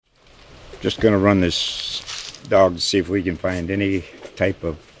Just going to run this dog to see if we can find any type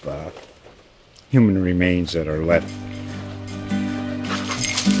of human remains that are left.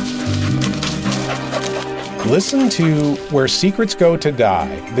 Listen to Where Secrets Go to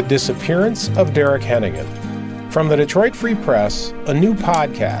Die, The Disappearance of Derek Hennigan. From the Detroit Free Press, a new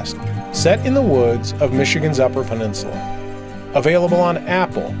podcast set in the woods of Michigan's Upper Peninsula. Available on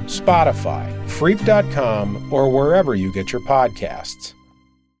Apple, Spotify, Freep.com, or wherever you get your podcasts.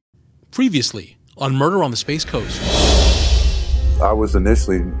 Previously on Murder on the Space Coast. I was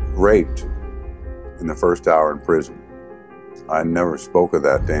initially raped in the first hour in prison. I never spoke of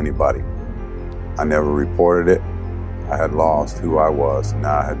that to anybody. I never reported it. I had lost who I was, and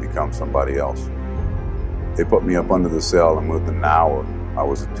now I had become somebody else. They put me up under the cell, and within an hour, I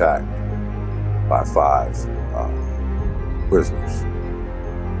was attacked by 5 prisoners.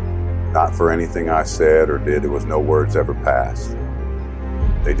 Not for anything I said or did. There was no words ever passed.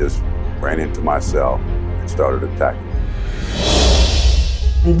 They just ran into my cell and started attacking me.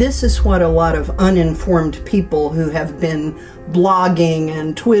 This is what a lot of uninformed people who have been blogging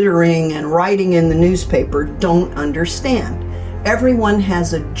and twittering and writing in the newspaper don't understand. Everyone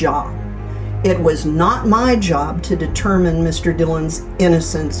has a job. It was not my job to determine Mr. Dillon's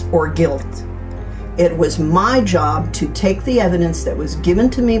innocence or guilt. It was my job to take the evidence that was given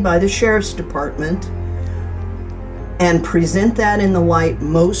to me by the Sheriff's Department and present that in the light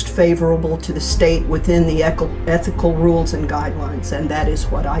most favorable to the state within the ethical rules and guidelines, and that is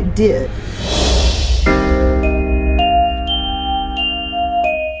what I did.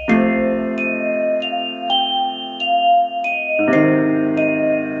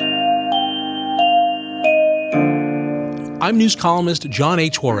 I'm news columnist John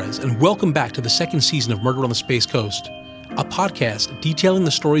H. Juarez, and welcome back to the second season of Murder on the Space Coast, a podcast detailing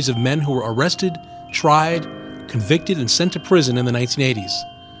the stories of men who were arrested, tried, convicted, and sent to prison in the 1980s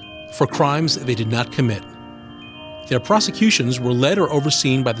for crimes they did not commit. Their prosecutions were led or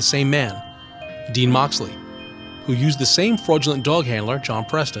overseen by the same man, Dean Moxley, who used the same fraudulent dog handler, John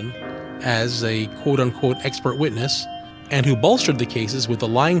Preston, as a quote-unquote expert witness, and who bolstered the cases with the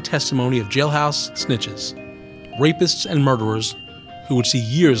lying testimony of jailhouse snitches, rapists and murderers who would see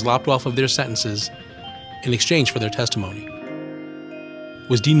years lopped off of their sentences in exchange for their testimony.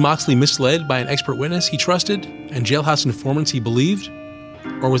 Was Dean Moxley misled by an expert witness he trusted and jailhouse informants he believed?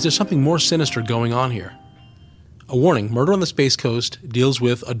 Or was there something more sinister going on here? A warning, Murder on the Space Coast deals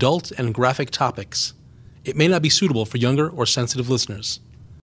with adult and graphic topics. It may not be suitable for younger or sensitive listeners.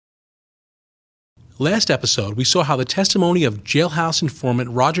 Last episode, we saw how the testimony of jailhouse informant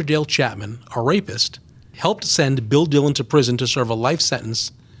Roger Dale Chapman, a rapist, helped send Bill Dillon to prison to serve a life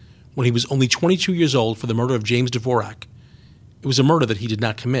sentence when he was only 22 years old for the murder of James Dvorak. It was a murder that he did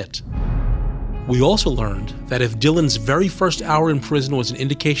not commit. We also learned that if Dillon's very first hour in prison was an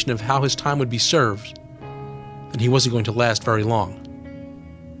indication of how his time would be served, then he wasn't going to last very long.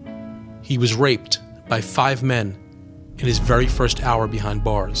 He was raped by 5 men in his very first hour behind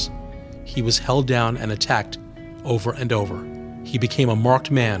bars. He was held down and attacked over and over. He became a marked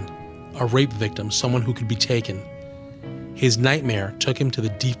man, a rape victim, someone who could be taken. His nightmare took him to the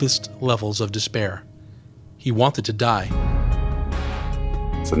deepest levels of despair. He wanted to die.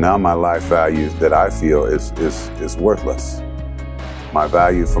 So now my life value that I feel is worthless. My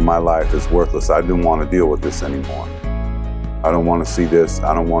value for my life is worthless. I didn't want to deal with this anymore. I don't want to see this.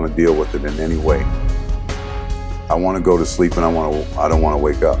 I don't want to deal with it in any way. I want to go to sleep and I don't want to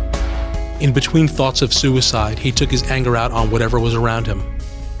wake up. In between thoughts of suicide, he took his anger out on whatever was around him.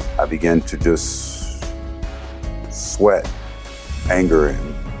 I began to just sweat anger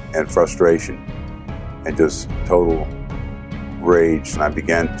and frustration and just total rage, and I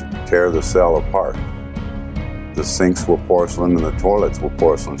began to tear the cell apart. The sinks were porcelain and the toilets were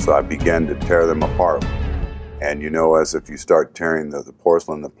porcelain, so I began to tear them apart. And you know, as if you start tearing the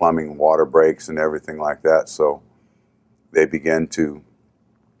porcelain, the plumbing, water breaks and everything like that, so they began to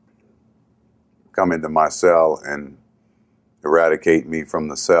come into my cell and eradicate me from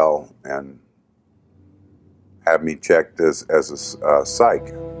the cell and have me checked as a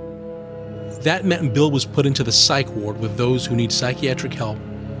psych. That meant Bill was put into the psych ward with those who need psychiatric help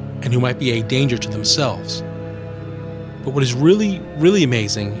and who might be a danger to themselves. But what is really, really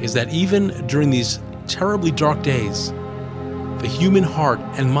amazing is that even during these terribly dark days, the human heart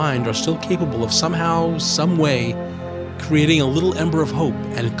and mind are still capable of somehow, some way, creating a little ember of hope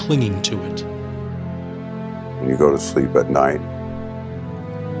and clinging to it. When you go to sleep at night,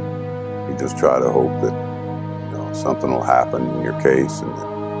 you just try to hope that something will happen in your case, and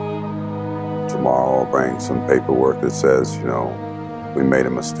that tomorrow I'll bring some paperwork that says, we made a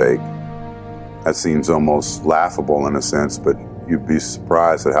mistake. That seems almost laughable in a sense, but you'd be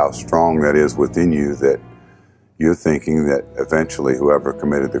surprised at how strong that is within you, that you're thinking that eventually whoever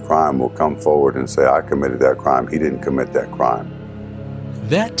committed the crime will come forward and say, I committed that crime, he didn't commit that crime.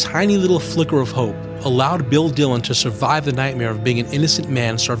 That tiny little flicker of hope allowed Bill Dillon to survive the nightmare of being an innocent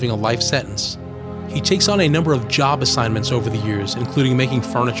man serving a life sentence. He takes on a number of job assignments over the years, including making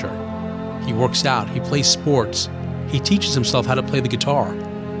furniture. He works out, he plays sports, he teaches himself how to play the guitar.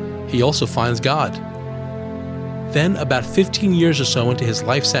 He also finds God. Then, about 15 years or so into his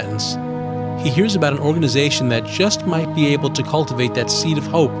life sentence, he hears about an organization that just might be able to cultivate that seed of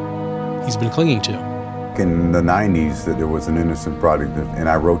hope he's been clinging to. In the 90s, that there was an Innocent Project, and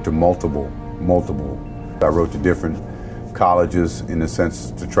I wrote to multiple. I wrote to different colleges in the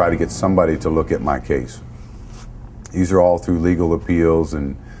sense to try to get somebody to look at my case. These are all through legal appeals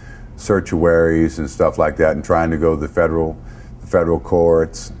and certiorari's and stuff like that, and trying to go to the federal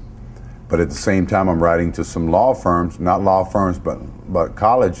courts. But at the same time, I'm writing to some law firms, not law firms, but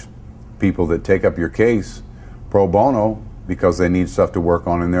college people that take up your case pro bono because they need stuff to work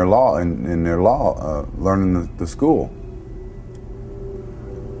on in their law, learning the school.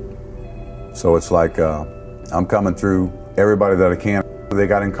 So it's like I'm coming through everybody that I can. They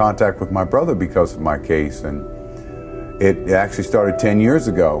got in contact with my brother because of my case, and it actually started 10 years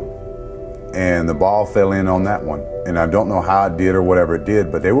ago, and the ball fell in on that one. And I don't know how it did or whatever it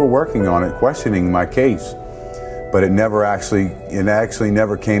did, but they were working on it, questioning my case, but it actually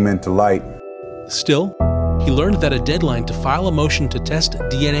never came into light. Still, he learned that a deadline to file a motion to test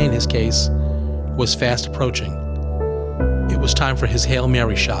DNA in his case was fast approaching. It was time for his Hail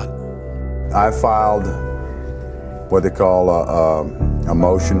Mary shot. I filed what they call a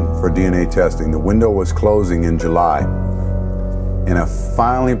motion for DNA testing. The window was closing in July, and I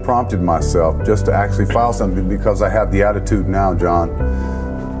finally prompted myself just to actually file something because I have the attitude now, John,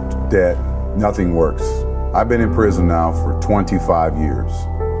 that nothing works. I've been in prison now for 25 years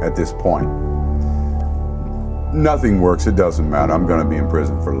at this point. Nothing works, it doesn't matter. I'm going to be in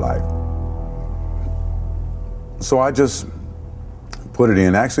prison for life. So I just put it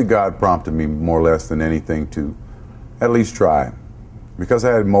in. Actually, God prompted me more or less than anything to at least try, because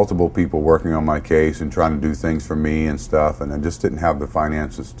I had multiple people working on my case and trying to do things for me and stuff, and I just didn't have the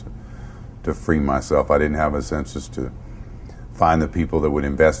finances to free myself. I didn't have a census to find the people that would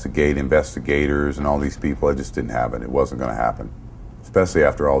investigate investigators and all these people. I just didn't have it. It wasn't going to happen, especially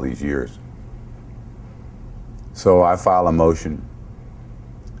after all these years. So I file a motion.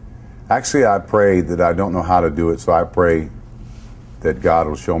 Actually, I pray that I don't know how to do it, so I pray that God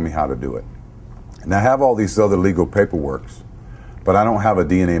will show me how to do it. And I have all these other legal paperworks, but I don't have a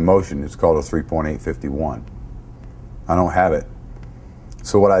DNA motion. It's called a 3.851. I don't have it.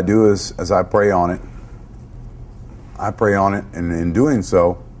 So what I do is, as I pray on it, and in doing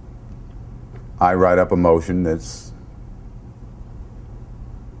so, I write up a motion that's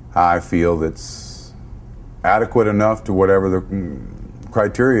how I feel that's adequate enough to whatever the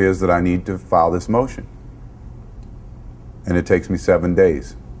criteria is that I need to file this motion. And it takes me 7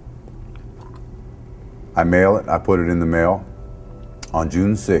 days. I mail it, I put it in the mail on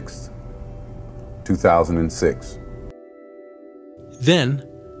June 6th, 2006. Then,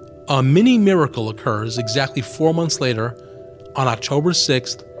 a mini miracle occurs exactly 4 months later on October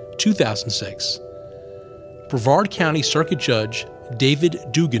 6th, 2006. Brevard County Circuit Judge David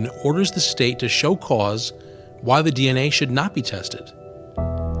Dugan orders the state to show cause why the DNA should not be tested.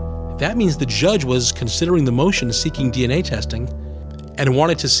 That means the judge was considering the motion seeking DNA testing and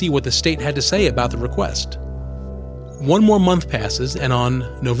wanted to see what the state had to say about the request. 1 more month passes, and on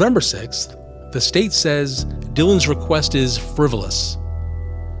November 6th, the state says Dillon's request is frivolous.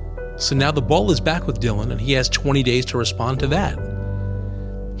 So now the ball is back with Dillon, and he has 20 days to respond to that.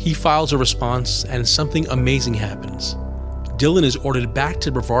 He files a response, and something amazing happens. Dillon is ordered back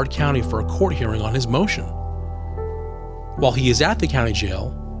to Brevard County for a court hearing on his motion. While he is at the county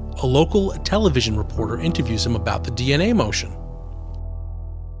jail, a local television reporter interviews him about the DNA motion.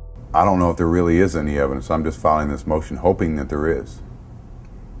 I don't know if there really is any evidence. I'm just filing this motion hoping that there is.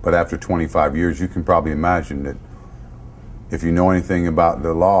 But after 25 years, you can probably imagine that if you know anything about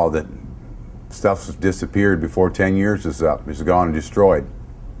the law, that stuff's disappeared before 10 years is up. It's gone and destroyed.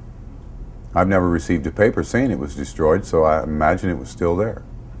 I've never received a paper saying it was destroyed, so I imagine it was still there.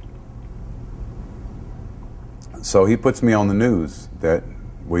 So he puts me on the news that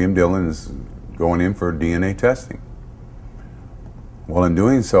William Dillon is going in for DNA testing. Well, in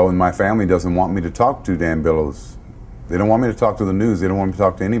doing so, and my family doesn't want me to talk to Dan Billows. They don't want me to talk to the news. They don't want me to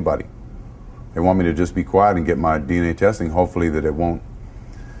talk to anybody. They want me to just be quiet and get my DNA testing, hopefully that it won't,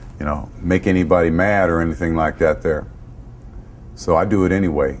 make anybody mad or anything like that there. So I do it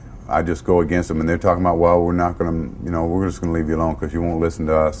anyway. I just go against them, and they're talking about, well, we're not going to, we're just going to leave you alone because you won't listen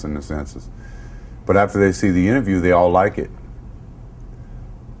to us in a sense. But after they see the interview, they all like it.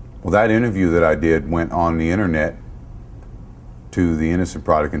 Well, that interview that I did went on the internet to the Innocent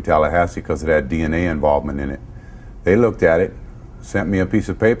Project in Tallahassee because it had DNA involvement in it. They looked at it, sent me a piece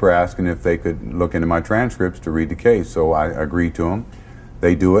of paper asking if they could look into my transcripts to read the case. So I agreed to them.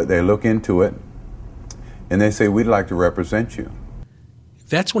 They do it, they look into it, and they say, we'd like to represent you.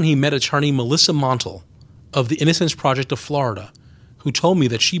 That's when he met attorney Melissa Montel of the Innocence Project of Florida, who told me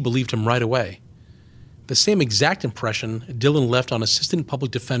that she believed him right away. The same exact impression Dillon left on Assistant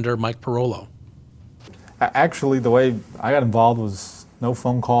Public Defender Mike Parolo. Actually, the way I got involved was no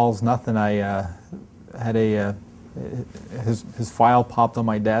phone calls, nothing. I had his file popped on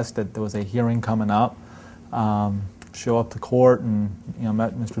my desk that there was a hearing coming up. Show up to court and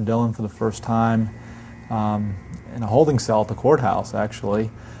met Mr. Dillon for the first time in a holding cell at the courthouse. Actually,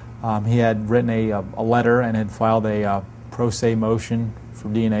 he had written a letter and had filed a pro se motion for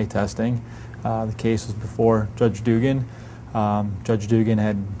DNA testing. The case was before Judge Dugan. Judge Dugan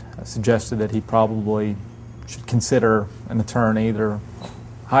had suggested that he probably should consider an attorney, either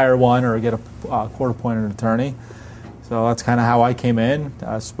hire one or get a court-appointed attorney. So that's kind of how I came in.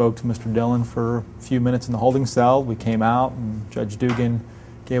 I spoke to Mr. Dillon for a few minutes in the holding cell. We came out, and Judge Dugan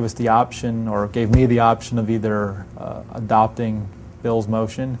gave us the option, or gave me the option, of either adopting Bill's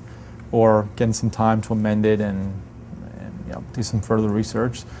motion or getting some time to amend it and do some further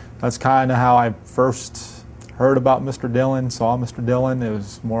research. That's kind of how I first heard about Mr. Dillon, saw Mr. Dillon. It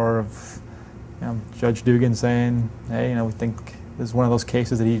was more of Judge Dugan saying, hey, we think this is one of those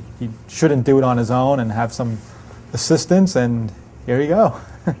cases that he shouldn't do it on his own and have some assistance, and here you go.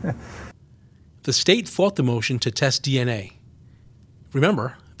 The state fought the motion to test DNA.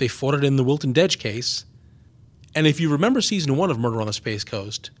 Remember, they fought it in the Wilton Dedge case. And if you remember season 1 of Murder on the Space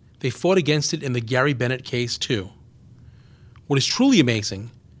Coast, they fought against it in the Gary Bennett case too. What is truly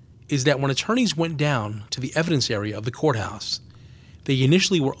amazing is that when attorneys went down to the evidence area of the courthouse, they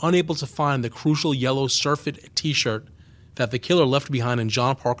initially were unable to find the crucial yellow Surfit t-shirt that the killer left behind in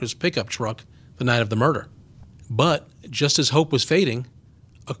John Parker's pickup truck the night of the murder. But, just as hope was fading,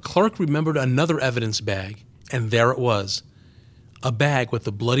 a clerk remembered another evidence bag, and there it was, a bag with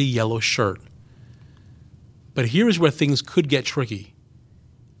the bloody yellow shirt. But here is where things could get tricky.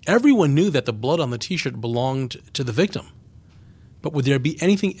 Everyone knew that the blood on the t-shirt belonged to the victim. But would there be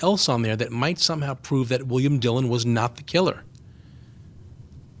anything else on there that might somehow prove that William Dillon was not the killer?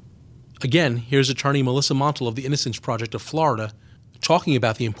 Again, here's attorney Melissa Montel of the Innocence Project of Florida talking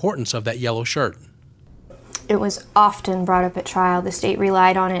about the importance of that yellow shirt. It was often brought up at trial. The state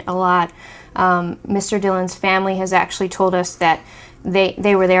relied on it a lot. Mr. Dillon's family has actually told us that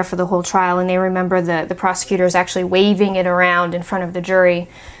they were there for the whole trial, and they remember the prosecutors actually waving it around in front of the jury.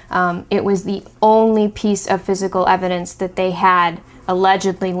 It was the only piece of physical evidence that they had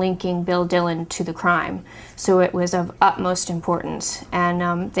allegedly linking Bill Dillon to the crime. So it was of utmost importance,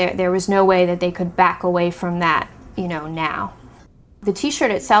 and there was no way that they could back away from that, now. The t-shirt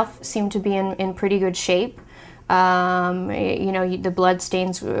itself seemed to be in pretty good shape. The blood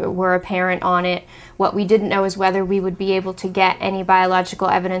stains were apparent on it. What we didn't know is whether we would be able to get any biological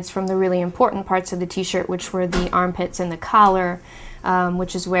evidence from the really important parts of the t-shirt, which were the armpits and the collar,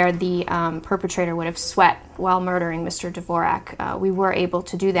 which is where the perpetrator would have sweat while murdering Mr. Dvorak. We were able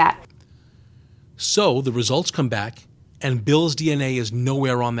to do that. So the results come back, and Bill's DNA is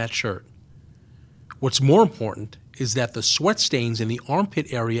nowhere on that shirt. What's more important is that the sweat stains in the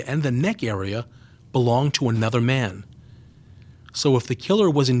armpit area and the neck area belonged to another man. So if the killer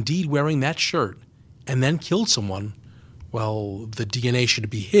was indeed wearing that shirt and then killed someone, well, the DNA should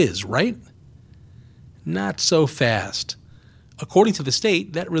be his, right? Not so fast. According to the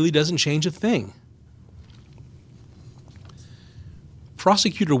state, that really doesn't change a thing.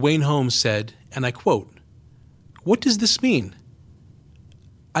 Prosecutor Wayne Holmes said, and I quote, "What does this mean?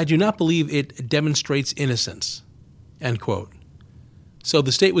 I do not believe it demonstrates innocence," end quote. So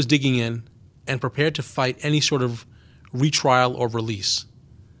the state was digging in and prepared to fight any sort of retrial or release.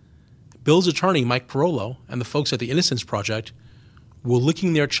 Bill's attorney, Mike Parolo, and the folks at the Innocence Project were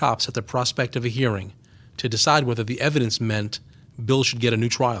licking their chops at the prospect of a hearing to decide whether the evidence meant Bill should get a new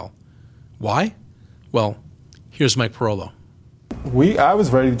trial. Why? Well, here's Mike Parolo. I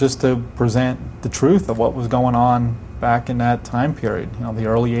was ready just to present the truth of what was going on back in that time period, the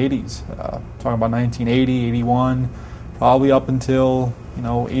early 80s. Talking about 1980, 81, probably up until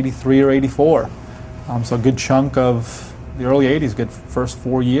 83 or 84. So a good chunk of the early 80s, good first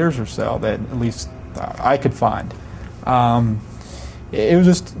 4 years or so that at least I could find. It was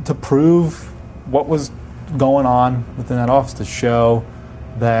just to prove what was going on within that office, to show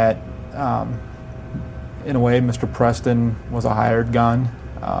that in a way Mr. Preston was a hired gun.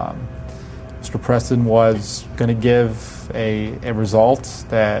 Mr. Preston was going to give a result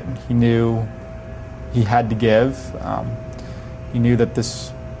that he knew he had to give. He knew that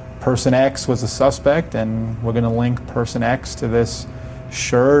this person X was a suspect, and we're going to link person X to this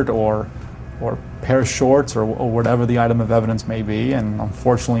shirt or pair of shorts or whatever the item of evidence may be. And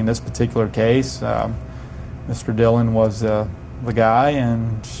unfortunately, in this particular case, Mr. Dillon was the guy,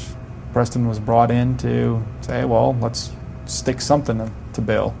 and Preston was brought in to say, well, let's stick something to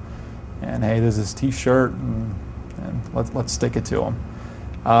Bill. And hey, there's this T-shirt, and let's stick it to him.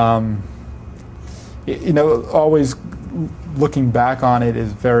 Always looking back on it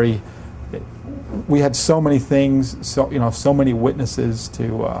is very. We had so many things, so many witnesses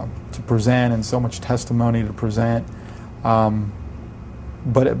to present, and so much testimony to present.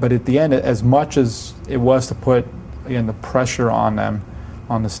 But at the end, as much as it was to put the pressure on them,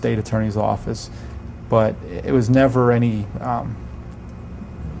 on the state attorney's office, but it was never any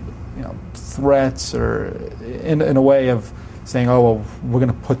threats or in a way of saying, oh, well, we're going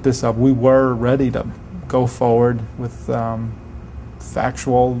to put this up. We were ready to go forward with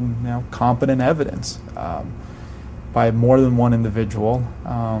factual, competent evidence by more than one individual,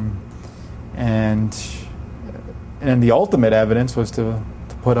 and the ultimate evidence was to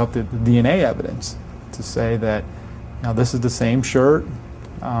put up the DNA evidence to say that this is the same shirt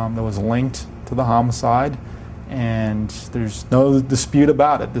that was linked to the homicide, and there's no dispute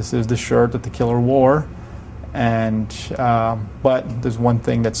about it. This is the shirt that the killer wore, and but there's one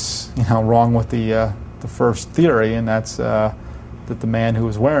thing that's wrong with the first theory, and that's that the man who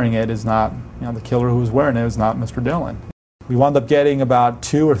was wearing it is not, the killer who was wearing it is not Mr. Dillon. We wound up getting about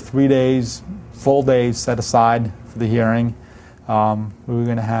 2 or 3 days, full days set aside for the hearing. We were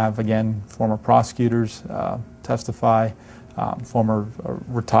going to have, again, former prosecutors testify, former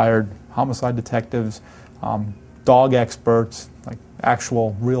retired homicide detectives, dog experts, like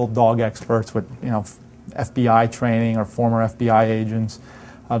actual real dog experts with FBI training or former FBI agents,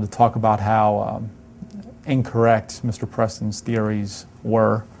 to talk about how incorrect Mr. Preston's theories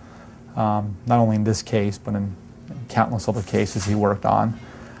were, not only in this case, but in countless other cases he worked on.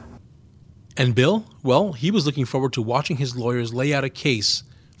 And Bill, well, he was looking forward to watching his lawyers lay out a case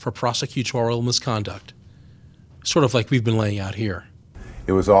for prosecutorial misconduct, sort of like we've been laying out here.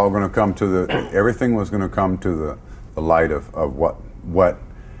 It was all going to come to everything was going to come to the light of what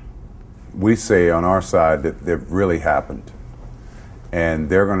we say on our side that really happened. And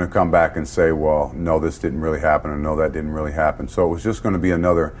they're going to come back and say, well, no, this didn't really happen, or no, that didn't really happen. So it was just going to be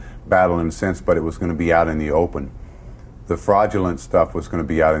another battle in a sense, but it was going to be out in the open. The fraudulent stuff was going to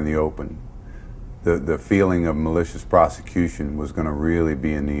be out in the open. The feeling of malicious prosecution was going to really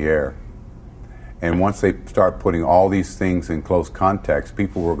be in the air. And once they start putting all these things in close context,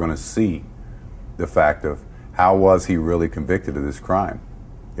 people were going to see the fact of how was he really convicted of this crime.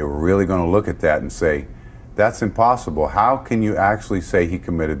 They were really going to look at that and say, that's impossible. How can you actually say he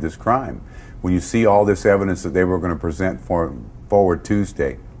committed this crime? When you see all this evidence that they were going to present forward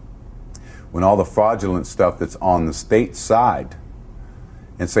Tuesday, when all the fraudulent stuff that's on the state side,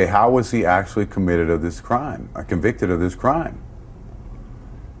 and say, how was he actually convicted of this crime?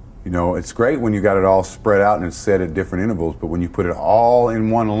 It's great when you got it all spread out and it's said at different intervals, but when you put it all in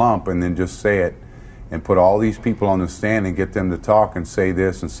one lump and then just say it and put all these people on the stand and get them to talk and say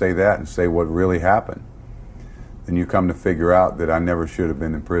this and say that and say what really happened, then you come to figure out that I never should have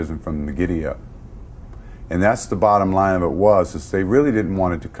been in prison from the giddy up. And that's the bottom line of it is they really didn't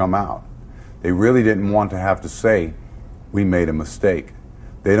want it to come out. They really didn't want to have to say, we made a mistake.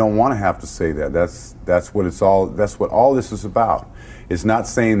 They don't want to have to say that. That's what all this is about. It's not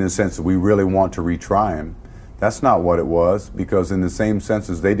saying in the sense that we really want to retry him. That's not what it was, because in the same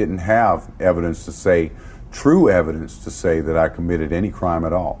sense as they didn't have evidence to say, true evidence to say that I committed any crime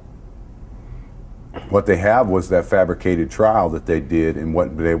at all. What they have was that fabricated trial that they did and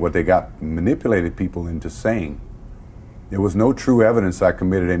what they got manipulated people into saying. There was no true evidence I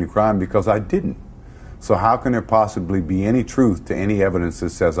committed any crime because I didn't. So how can there possibly be any truth to any evidence that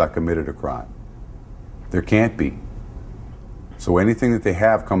says I committed a crime? There can't be. So anything that they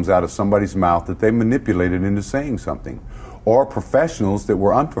have comes out of somebody's mouth that they manipulated into saying something, or professionals that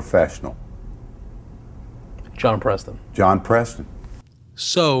were unprofessional. John Preston.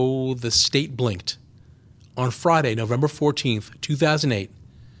 So the state blinked. On Friday, November 14th, 2008,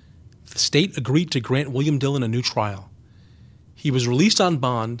 the state agreed to grant William Dillon a new trial. He was released on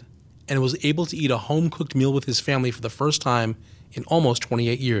bond and was able to eat a home-cooked meal with his family for the first time in almost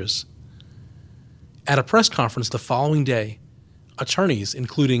 28 years. At a press conference the following day, attorneys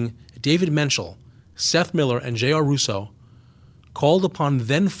including David Menschel, Seth Miller, and J.R. Russo called upon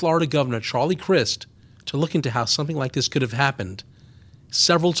then Florida Governor Charlie Crist to look into how something like this could have happened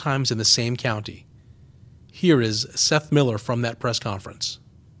several times in the same county. Here is Seth Miller from that press conference.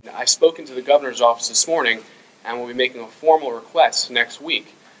 I've spoken to the governor's office this morning, and we'll be making a formal request next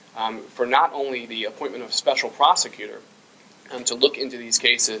week for not only the appointment of a special prosecutor to look into these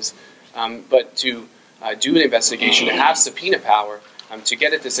cases, but to do an investigation, to have subpoena power to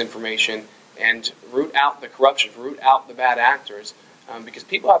get at this information and root out the corruption, root out the bad actors, because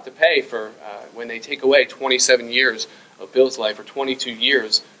people have to pay for when they take away 27 years of Bill's life or 22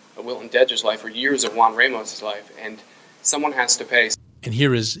 years of Wilton Dedger's life or years of Juan Ramos' life, and someone has to pay. And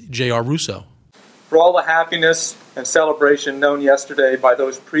here is J.R. Russo. For all the happiness and celebration known yesterday by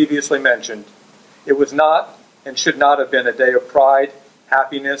those previously mentioned, it was not and should not have been a day of pride,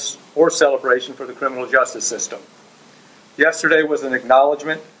 happiness, or celebration for the criminal justice system. Yesterday was an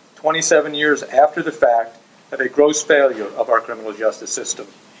acknowledgement, 27 years after the fact, of a gross failure of our criminal justice system.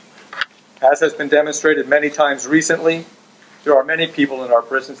 As has been demonstrated many times recently, there are many people in our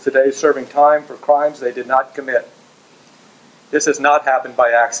prisons today serving time for crimes they did not commit. This has not happened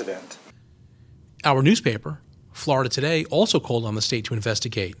by accident. Our newspaper, Florida Today, also called on the state to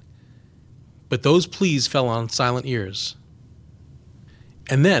investigate. But those pleas fell on silent ears.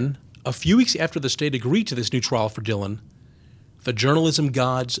 And then, a few weeks after the state agreed to this new trial for Dillon, the journalism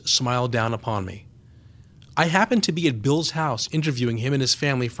gods smiled down upon me. I happened to be at Bill's house interviewing him and his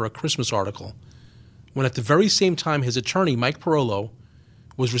family for a Christmas article, when at the very same time his attorney, Mike Parolo,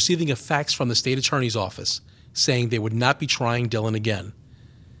 was receiving a fax from the state attorney's office saying they would not be trying Dillon again.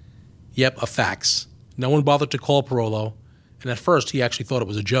 Yep, a fax. No one bothered to call Parolo, and at first he actually thought it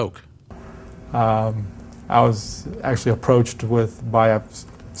was a joke. I was actually approached by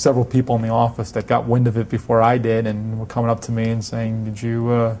several people in the office that got wind of it before I did, and were coming up to me and saying, "Did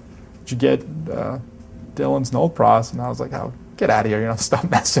you get Dillon's null pros?" And I was like, "Oh, get out of here! Stop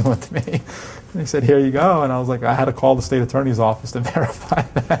messing with me." And he said, "Here you go." And I was like, I had to call the state attorney's office to verify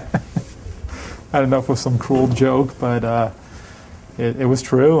that. I don't know if it was some cruel joke, but it was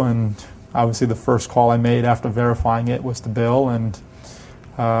true. And obviously, the first call I made after verifying it was to Bill, and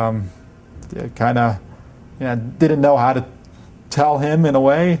kind of didn't know how to tell him in a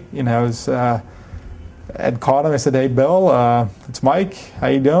way. I'd called him. I said, "Hey, Bill, it's Mike. How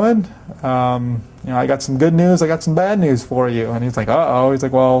you doing? I got some good news. I got some bad news for you." And he's like, "Uh-oh." He's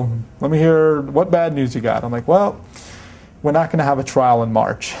like, "Well, let me hear what bad news you got." I'm like, "Well, we're not going to have a trial in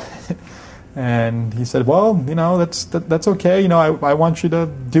March." And he said, "Well, that's okay. I want you to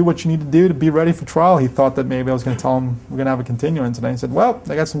do what you need to do to be ready for trial." He thought that maybe I was going to tell him we're going to have a continuance. And I said, "Well,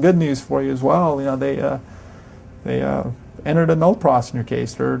 I got some good news for you as well. They entered a null pros in your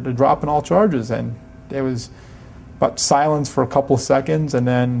case. They're dropping all charges." And there was about silence for a couple of seconds, and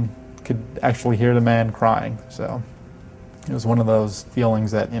then could actually hear the man crying. So it was one of those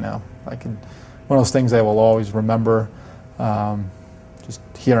feelings that, one of those things I will always remember, just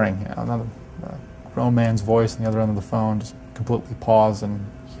hearing another grown man's voice on the other end of the phone, just completely pause and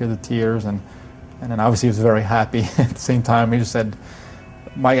hear the tears. And then obviously he was very happy. At the same time, he just said,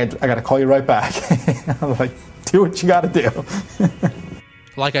 "Mike, I got to call you right back." I was like, "Do what you got to do."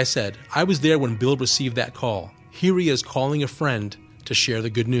 Like I said, I was there when Bill received that call. Here he is calling a friend to share the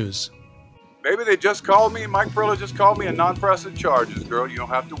good news. Baby, they just called me. Mike Parolo just called me on non-pressing charges, girl. You don't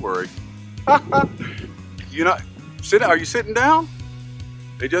have to worry. Are you sitting down?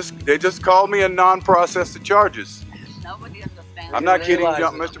 They just called me on non-processed charges. Nobody understands. I'm not kidding,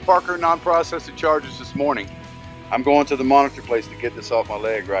 Mr. Parker. Non-processed charges this morning. I'm going to the monitor place to get this off my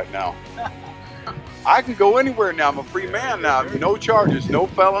leg right now. I can go anywhere now. I'm a free man now. No charges, no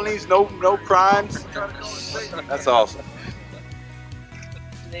felonies, no crimes. That's awesome.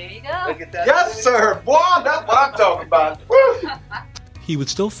 There you go. Yes, sir. Boy, that's what I'm talking about. Woo! He would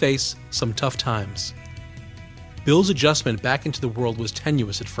still face some tough times. Bill's adjustment back into the world was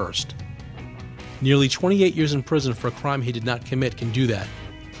tenuous at first. Nearly 28 years in prison for a crime he did not commit can do that.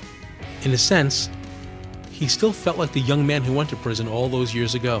 In a sense, he still felt like the young man who went to prison all those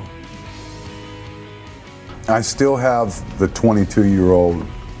years ago. I still have the 22-year-old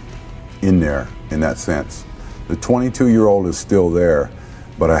in there, in that sense. The 22-year-old is still there,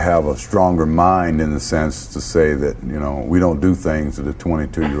 but I have a stronger mind in the sense to say that, we don't do things that the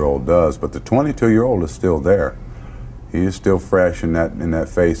 22-year-old does, but the 22-year-old is still there. He is still fresh in that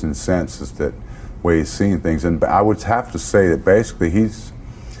face and sense, is that way he's seeing things. And I would have to say that basically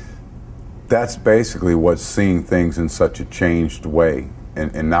that's basically what's seeing things in such a changed way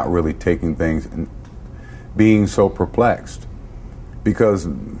and not really taking things and being so perplexed. Because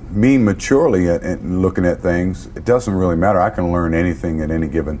me maturely and looking at things, it doesn't really matter. I can learn anything at any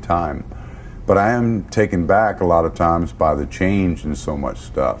given time. But I am taken back a lot of times by the change in so much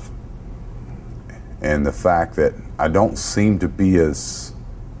stuff. And the fact that I don't seem to be as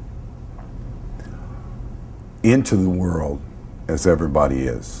into the world as everybody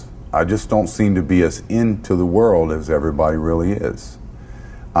is. I just don't seem to be as into the world as everybody really is.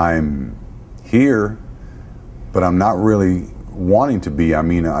 I'm here, but I'm not really wanting to be. I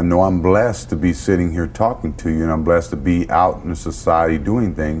mean, I know I'm blessed to be sitting here talking to you, and I'm blessed to be out in society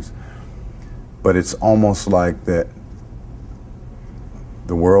doing things, but it's almost like that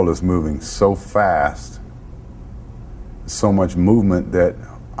the world is moving so fast, so much movement that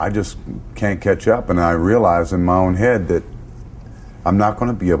I just can't catch up, and I realize in my own head that I'm not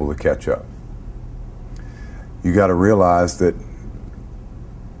going to be able to catch up. You got to realize that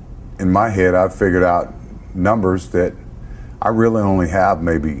in my head I've figured out numbers that I really only have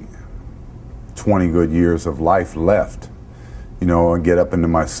maybe 20 good years of life left. You know, I get up into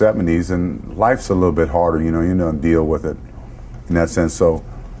my 70s and life's a little bit harder, you know, deal with it in that sense. So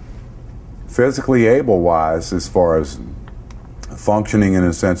physically able-wise, as far as functioning in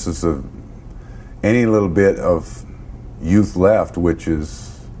a sense of any little bit of youth left, which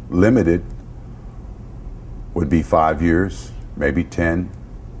is limited, would be 5 years, maybe 10.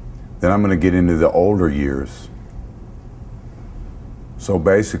 Then I'm going to get into the older years. So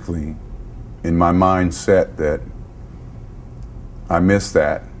basically, in my mindset that I miss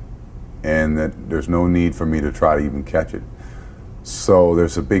that and that there's no need for me to try to even catch it. So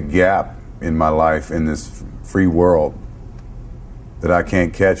there's a big gap in my life in this free world that I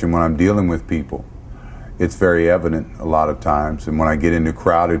can't catch, and when I'm dealing with people, it's very evident a lot of times. And when I get into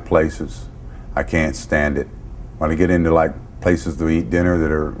crowded places, I can't stand it. When I get into like places to eat dinner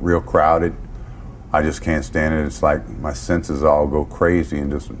that are real crowded, I just can't stand it. It's like my senses all go crazy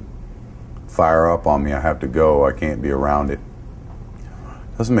and just fire up on me. I have to go. I can't be around it.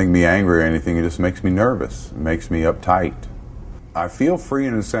 It doesn't make me angry or anything. It just makes me nervous. It makes me uptight. I feel free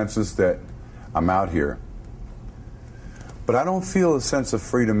in the senses that I'm out here, but I don't feel a sense of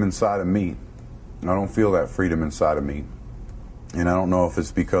freedom inside of me. I don't feel that freedom inside of me. And I don't know if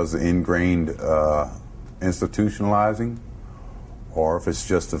it's because of ingrained institutionalizing, or if it's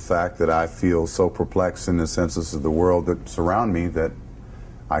just the fact that I feel so perplexed in the senses of the world that surround me that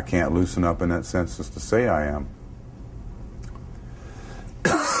I can't loosen up in that senses to say I am.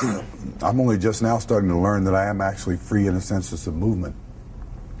 I'm only just now starting to learn that I am actually free in the senses of movement.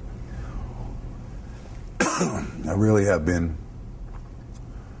 I really have been,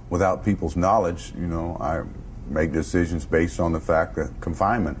 without people's knowledge, you know, I make decisions based on the fact that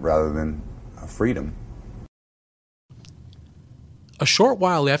confinement rather than freedom. A short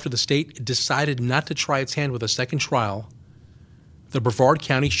while after the state decided not to try its hand with a second trial, the Brevard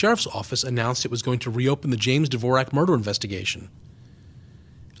County Sheriff's Office announced it was going to reopen the James Dvorak murder investigation.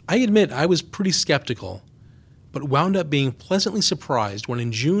 I admit I was pretty skeptical, but wound up being pleasantly surprised when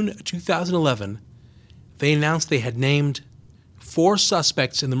in June 2011, they announced they had named 4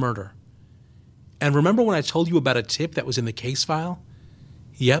 suspects in the murder. And remember when I told you about a tip that was in the case file?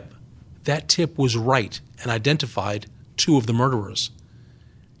 Yep, that tip was right and identified 2 of the murderers.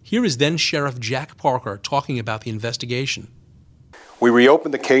 Here is then Sheriff Jack Parker talking about the investigation. We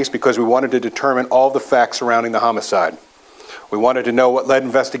reopened the case because we wanted to determine all the facts surrounding the homicide. We wanted to know what led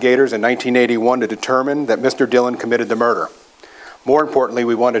investigators in 1981 to determine that Mr. Dillon committed the murder. More importantly,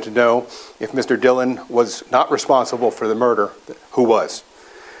 we wanted to know if Mr. Dillon was not responsible for the murder, who was.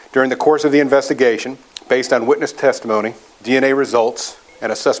 During the course of the investigation, based on witness testimony, DNA results,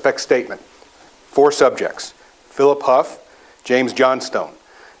 and a suspect's statement, 4 subjects, Philip Huff, James Johnstone,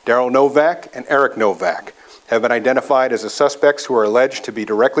 Daryl Novak, and Eric Novak, have been identified as the suspects who are alleged to be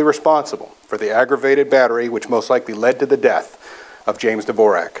directly responsible for the aggravated battery which most likely led to the death of James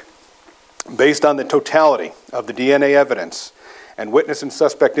Dvorak. Based on the totality of the DNA evidence and witness and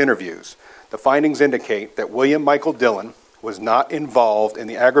suspect interviews, the findings indicate that William Michael Dillon was not involved in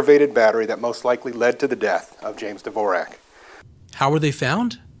the aggravated battery that most likely led to the death of James Dvorak. How were they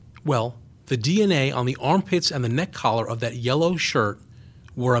found? Well, the DNA on the armpits and the neck collar of that yellow shirt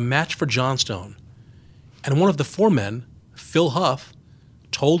were a match for Johnstone. And one of the 4 men, Phil Huff,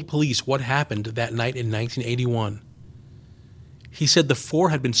 told police what happened that night in 1981. He said the 4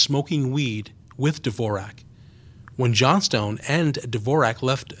 had been smoking weed with Dvorak. When Johnstone and Dvorak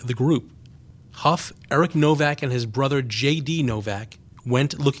left the group, Huff, Eric Novak, and his brother J.D. Novak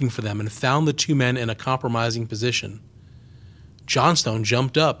went looking for them and found the 2 men in a compromising position. Johnstone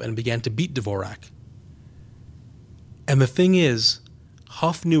jumped up and began to beat Dvorak. And the thing is,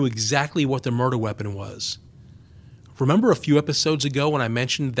 Huff knew exactly what the murder weapon was. Remember a few episodes ago when I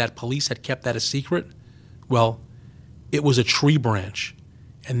mentioned that police had kept that a secret? Well, it was a tree branch,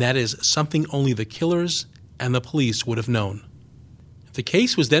 and that is something only the killers and the police would have known. The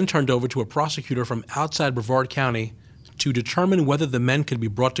case was then turned over to a prosecutor from outside Brevard County to determine whether the men could be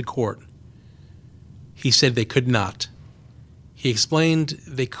brought to court. He said they could not. He explained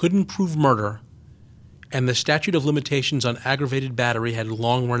they couldn't prove murder, and the statute of limitations on aggravated battery had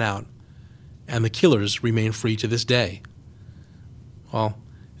long run out, and the killers remain free to this day. Well,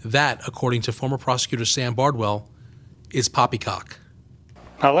 that, according to former prosecutor Sam Bardwell, is poppycock.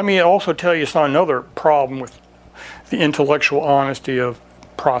 Now, let me also tell you another problem with the intellectual honesty of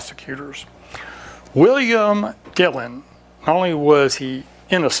prosecutors. William Dillon, not only was he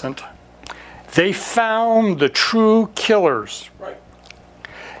innocent, they found the true killers. Right.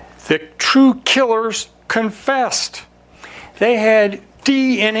 The true killers confessed. They had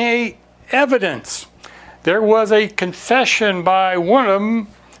DNA evidence. There was a confession by one of them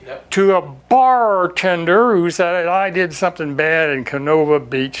to a bartender who said, I did something bad in Canova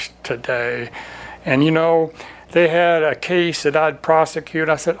Beach today. And you know, they had a case that I'd prosecute.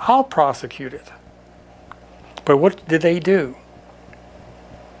 I said, I'll prosecute it. But what did they do?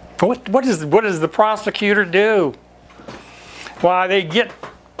 What does the prosecutor do? Why, they get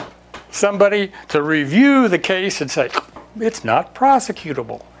somebody to review the case and say, it's not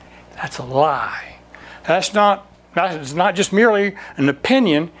prosecutable. That's a lie. It's not just merely an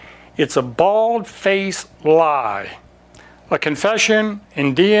opinion, it's a bald-faced lie. A confession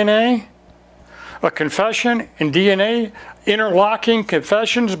in DNA, interlocking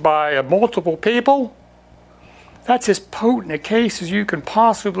confessions by multiple people, that's as potent a case as you can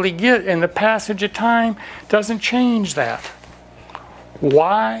possibly get, and the passage of time doesn't change that.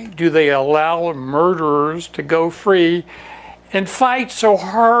 Why do they allow murderers to go free and fight so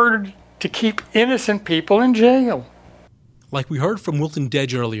hard to keep innocent people in jail? Like we heard from Wilton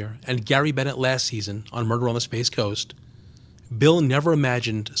Dedge earlier and Gary Bennett last season on Murder on the Space Coast, Bill never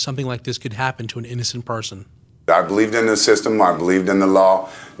imagined something like this could happen to an innocent person. I believed in the system, I believed in the law,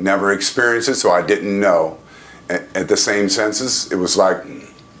 never experienced it, so I didn't know. At the same senses, it was like,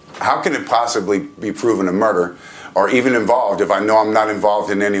 how can it possibly be proven a murder or even involved if I know I'm not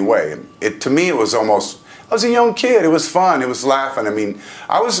involved in any way? To me, it was almost, I was a young kid. It was fun. It was laughing. I mean,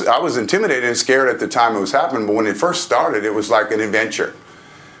 I was intimidated and scared at the time it was happening, but when it first started, it was like an adventure.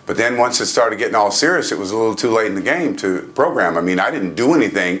 But then once it started getting all serious, it was a little too late in the game to program. I mean, I didn't do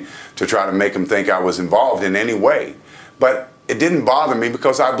anything to try to make them think I was involved in any way. But it didn't bother me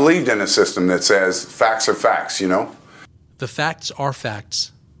because I believed in a system that says facts are facts, you know? The facts are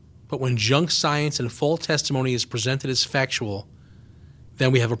facts. But when junk science and false testimony is presented as factual,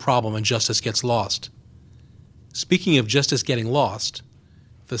 then we have a problem and justice gets lost. Speaking of justice getting lost,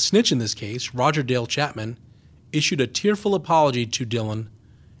 the snitch in this case, Roger Dale Chapman, issued a tearful apology to Dillon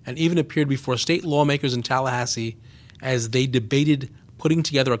and even appeared before state lawmakers in Tallahassee as they debated putting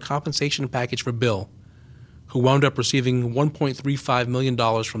together a compensation package for Bill, who wound up receiving $1.35 million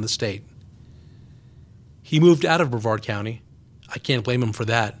from the state. He moved out of Brevard County, I can't blame him for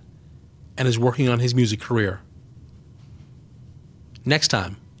that, and is working on his music career. Next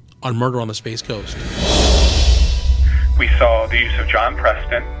time on Murder on the Space Coast. We saw the use of John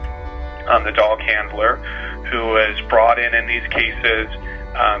Preston, the dog handler, who was brought in these cases,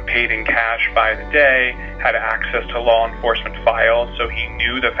 paid in cash by the day, had access to law enforcement files, so he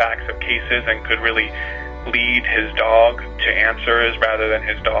knew the facts of cases and could really lead his dog to answers rather than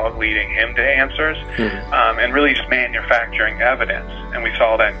his dog leading him to answers, and really just manufacturing evidence. And we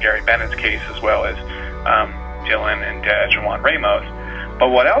saw that in Gary Bennett's case as well as Dillon and Dedge and Juan Ramos. But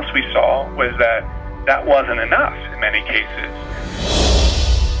what else we saw was that wasn't enough in many cases.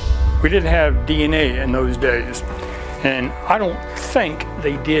 We didn't have DNA in those days, and I don't think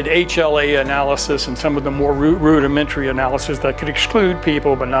they did HLA analysis and some of the more rudimentary analysis that could exclude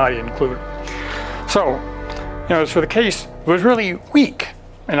people but not include. So, so the case was really weak.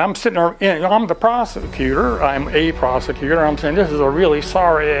 And I'm sitting there, I'm the prosecutor, I'm a prosecutor, I'm saying this is a really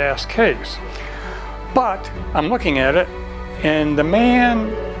sorry ass case. But I'm looking at it, and the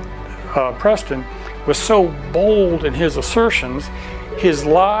man, Preston, was so bold in his assertions, his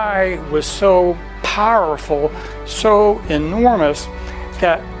lie was so powerful, so enormous,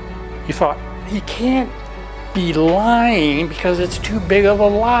 that you thought, he can't be lying because it's too big of a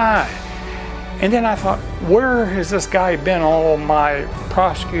lie. And then I thought, where has this guy been all my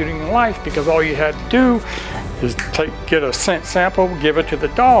prosecuting life? Because all you had to do is get a scent sample, give it to the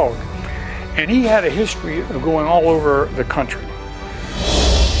dog. And he had a history of going all over the country.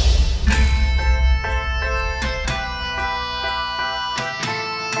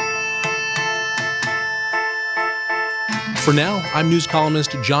 For now, I'm news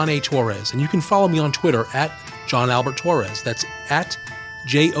columnist John A. Torres, and you can follow me on Twitter at John Albert Torres. That's at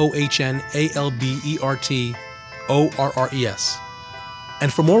JOHNALBERTORRES.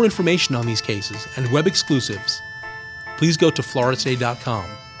 And for more information on these cases and web exclusives, please go to floridatoday.com.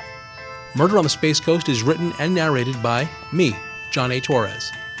 Murder on the Space Coast is written and narrated by me, John A.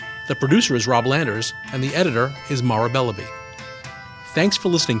 Torres. The producer is Rob Landers, and the editor is Mara Bellaby. Thanks for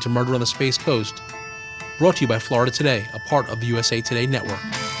listening to Murder on the Space Coast, brought to you by Florida Today, a part of the USA Today Network.